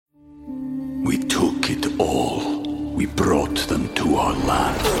We took it all. We brought them to our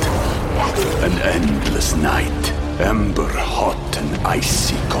land. An endless night, ember hot and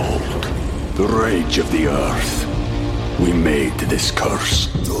icy cold. The rage of the earth. We made this curse.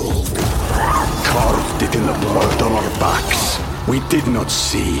 Carved it in the blood on our backs. We did not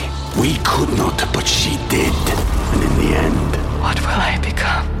see. We could not, but she did. And in the end... What will I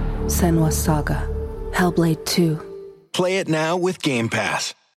become? Senwa Saga. Hellblade 2. Play it now with Game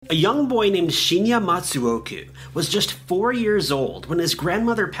Pass. A young boy named Shinya Matsuoka was just 4 years old when his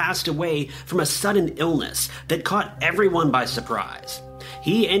grandmother passed away from a sudden illness that caught everyone by surprise.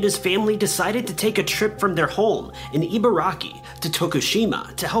 He and his family decided to take a trip from their home in Ibaraki to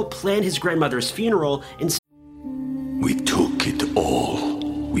Tokushima to help plan his grandmother's funeral and We took it all.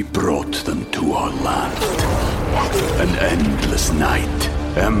 We brought them to our land. An endless night,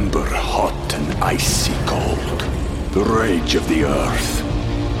 ember hot and icy cold. The rage of the earth.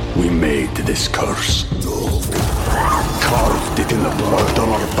 We made this curse. Carved it in the blood on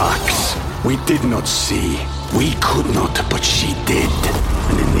our backs. We did not see. We could not, but she did.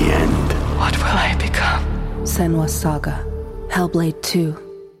 And in the end... What will I become? Senwa Saga. Hellblade 2.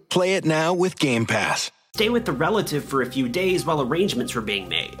 Play it now with Game Pass. stay with the relative for a few days while arrangements were being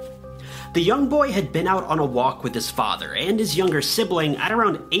made. The young boy had been out on a walk with his father and his younger sibling at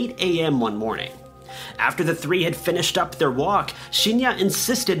around 8 a.m. one morning. After the three had finished up their walk, Shinya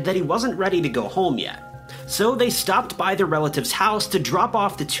insisted that he wasn't ready to go home yet. So they stopped by their relative's house to drop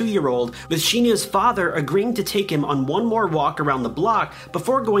off the 2-year-old, with Shinya's father agreeing to take him on one more walk around the block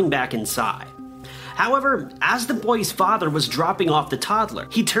before going back inside. However, as the boy's father was dropping off the toddler,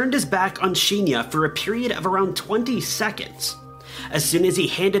 he turned his back on Shinya for a period of around 20 seconds. As soon as he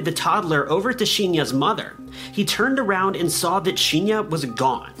handed the toddler over to Shinya's mother, he turned around and saw that Shinya was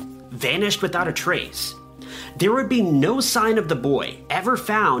gone, vanished without a trace. There would be no sign of the boy ever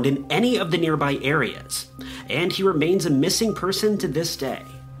found in any of the nearby areas, and he remains a missing person to this day.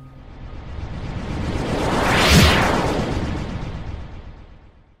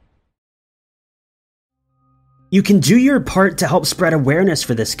 You can do your part to help spread awareness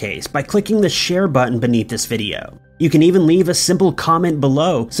for this case by clicking the share button beneath this video. You can even leave a simple comment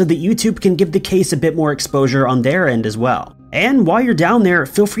below so that YouTube can give the case a bit more exposure on their end as well. And while you're down there,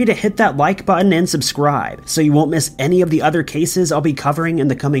 feel free to hit that like button and subscribe so you won't miss any of the other cases I'll be covering in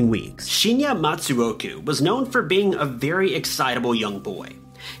the coming weeks. Shinya Matsuoka was known for being a very excitable young boy.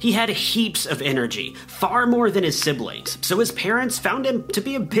 He had heaps of energy, far more than his siblings, so his parents found him to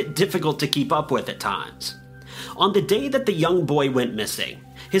be a bit difficult to keep up with at times. On the day that the young boy went missing,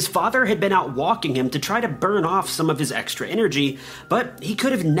 his father had been out walking him to try to burn off some of his extra energy, but he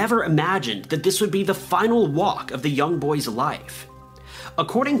could have never imagined that this would be the final walk of the young boy's life.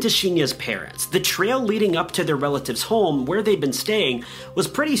 According to Shinya's parents, the trail leading up to their relative's home where they'd been staying was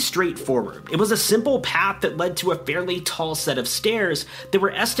pretty straightforward. It was a simple path that led to a fairly tall set of stairs that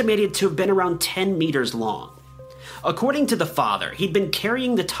were estimated to have been around 10 meters long. According to the father, he'd been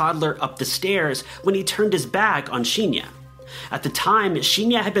carrying the toddler up the stairs when he turned his back on Shinya. At the time,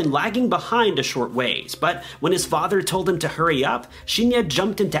 Shinya had been lagging behind a short ways, but when his father told him to hurry up, Shinya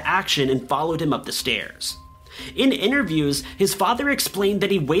jumped into action and followed him up the stairs. In interviews, his father explained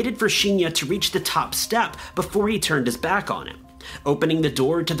that he waited for Shinya to reach the top step before he turned his back on him, opening the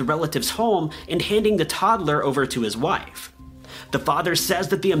door to the relative's home and handing the toddler over to his wife. The father says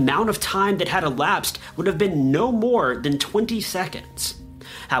that the amount of time that had elapsed would have been no more than 20 seconds.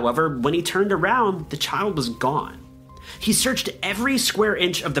 However, when he turned around, the child was gone. He searched every square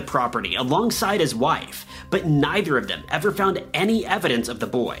inch of the property alongside his wife, but neither of them ever found any evidence of the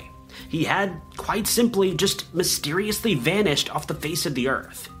boy. He had, quite simply, just mysteriously vanished off the face of the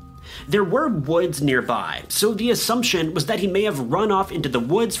earth. There were woods nearby, so the assumption was that he may have run off into the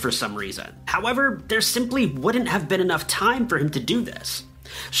woods for some reason. However, there simply wouldn't have been enough time for him to do this.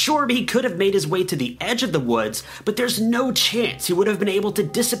 Sure, he could have made his way to the edge of the woods, but there's no chance he would have been able to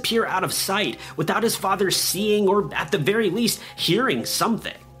disappear out of sight without his father seeing or, at the very least, hearing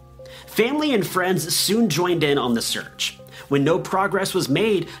something. Family and friends soon joined in on the search. When no progress was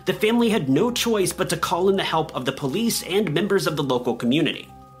made, the family had no choice but to call in the help of the police and members of the local community.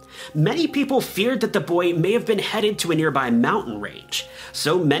 Many people feared that the boy may have been headed to a nearby mountain range,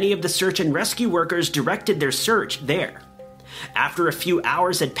 so many of the search and rescue workers directed their search there. After a few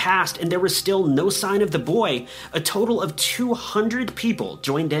hours had passed and there was still no sign of the boy, a total of 200 people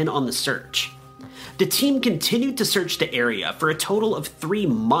joined in on the search. The team continued to search the area for a total of 3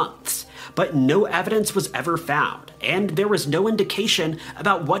 months, but no evidence was ever found, and there was no indication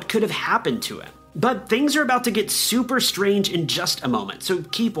about what could have happened to him. But things are about to get super strange in just a moment, so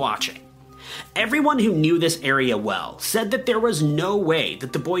keep watching. Everyone who knew this area well said that there was no way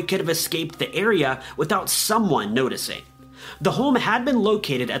that the boy could have escaped the area without someone noticing. The home had been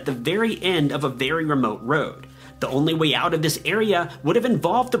located at the very end of a very remote road. The only way out of this area would have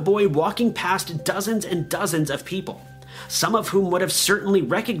involved the boy walking past dozens and dozens of people, some of whom would have certainly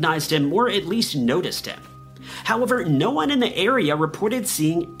recognized him or at least noticed him. However, no one in the area reported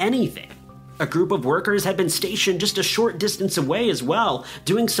seeing anything. A group of workers had been stationed just a short distance away as well,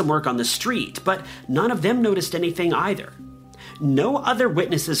 doing some work on the street, but none of them noticed anything either. No other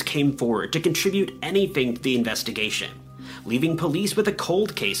witnesses came forward to contribute anything to the investigation, leaving police with a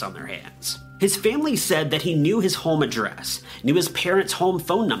cold case on their hands. His family said that he knew his home address, knew his parents' home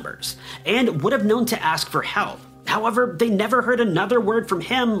phone numbers, and would have known to ask for help. However, they never heard another word from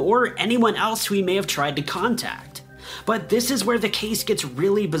him or anyone else who he may have tried to contact. But this is where the case gets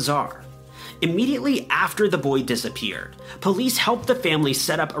really bizarre. Immediately after the boy disappeared, police helped the family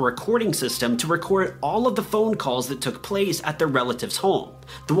set up a recording system to record all of the phone calls that took place at their relative's home,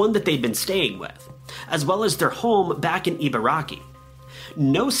 the one that they'd been staying with, as well as their home back in Ibaraki.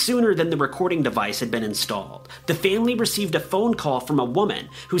 No sooner than the recording device had been installed, the family received a phone call from a woman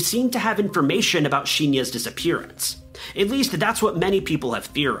who seemed to have information about Shinya's disappearance. At least that's what many people have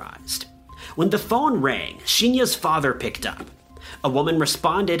theorized. When the phone rang, Shinya's father picked up. A woman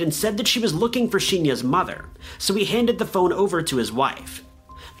responded and said that she was looking for Shinya's mother, so he handed the phone over to his wife.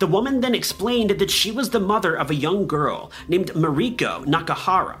 The woman then explained that she was the mother of a young girl named Mariko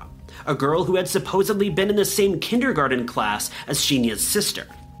Nakahara, a girl who had supposedly been in the same kindergarten class as Shinya's sister.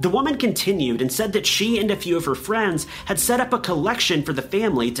 The woman continued and said that she and a few of her friends had set up a collection for the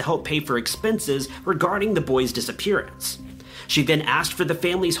family to help pay for expenses regarding the boy's disappearance. She then asked for the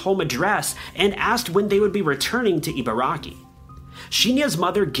family's home address and asked when they would be returning to Ibaraki. Shinya's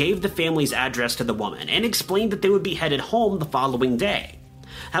mother gave the family's address to the woman and explained that they would be headed home the following day.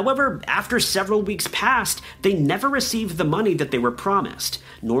 However, after several weeks passed, they never received the money that they were promised,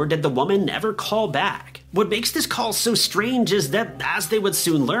 nor did the woman ever call back. What makes this call so strange is that, as they would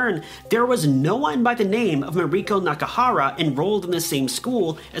soon learn, there was no one by the name of Mariko Nakahara enrolled in the same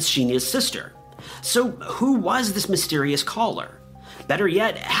school as Shinya's sister. So who was this mysterious caller? Better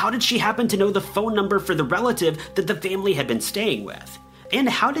yet, how did she happen to know the phone number for the relative that the family had been staying with? And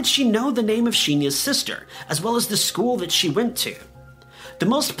how did she know the name of Shinya's sister, as well as the school that she went to? The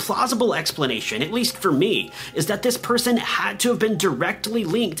most plausible explanation, at least for me, is that this person had to have been directly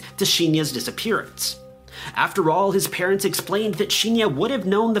linked to Shinya's disappearance. After all, his parents explained that Shinya would have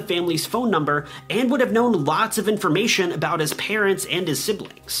known the family's phone number and would have known lots of information about his parents and his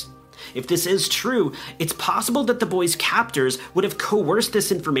siblings. If this is true, it's possible that the boy's captors would have coerced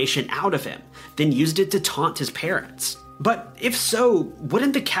this information out of him, then used it to taunt his parents. But if so,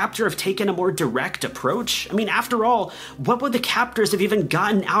 wouldn't the captor have taken a more direct approach? I mean, after all, what would the captors have even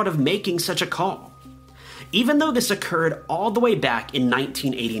gotten out of making such a call? Even though this occurred all the way back in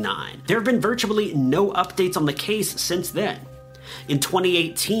 1989, there have been virtually no updates on the case since then. In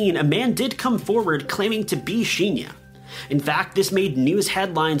 2018, a man did come forward claiming to be Shinya. In fact, this made news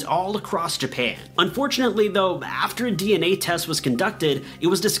headlines all across Japan. Unfortunately, though, after a DNA test was conducted, it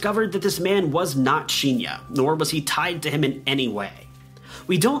was discovered that this man was not Shinya, nor was he tied to him in any way.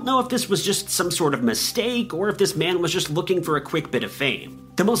 We don't know if this was just some sort of mistake, or if this man was just looking for a quick bit of fame.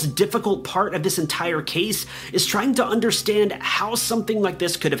 The most difficult part of this entire case is trying to understand how something like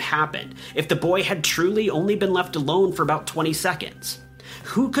this could have happened if the boy had truly only been left alone for about 20 seconds.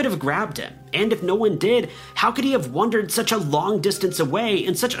 Who could have grabbed him? And if no one did, how could he have wandered such a long distance away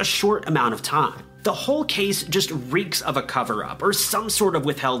in such a short amount of time? The whole case just reeks of a cover-up or some sort of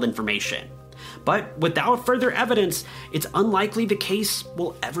withheld information. But without further evidence, it's unlikely the case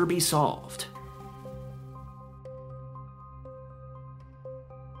will ever be solved.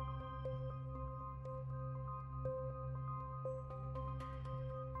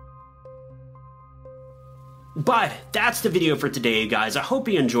 But that's the video for today, guys. I hope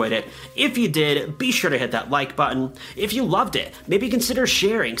you enjoyed it. If you did, be sure to hit that like button. If you loved it, maybe consider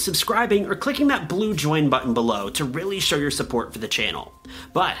sharing, subscribing, or clicking that blue join button below to really show your support for the channel.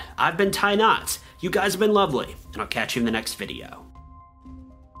 But I've been Ty Knotts. You guys have been lovely, and I'll catch you in the next video.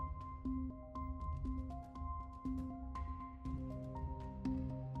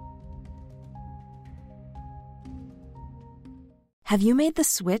 Have you made the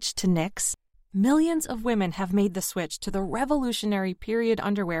switch to NYX? Millions of women have made the switch to the revolutionary period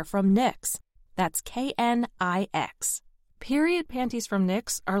underwear from NYX. That's K-N-I-X. Period panties from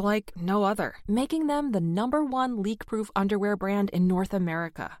NYX are like no other, making them the #1 leak-proof underwear brand in North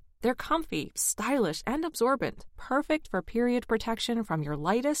America. They're comfy, stylish, and absorbent, perfect for period protection from your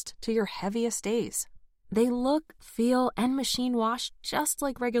lightest to your heaviest days. They look, feel, and machine wash just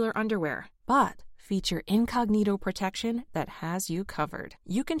like regular underwear, but feature incognito protection that has you covered.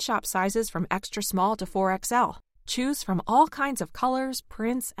 You can shop sizes from extra small to 4XL. Choose from all kinds of colors,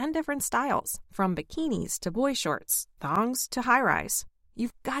 prints, and different styles, from bikinis to boy shorts, thongs to high-rise.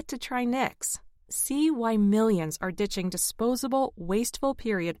 You've got to try Knix. See why millions are ditching disposable, wasteful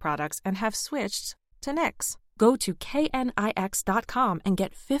period products and have switched to Knix. Go to knix.com and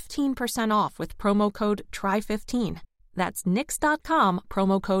get 15% off with promo code TRY15. That's knix.com,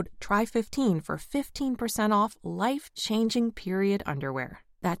 promo code TRY15 for 15% off life-changing period underwear.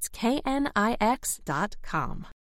 That's knix.com.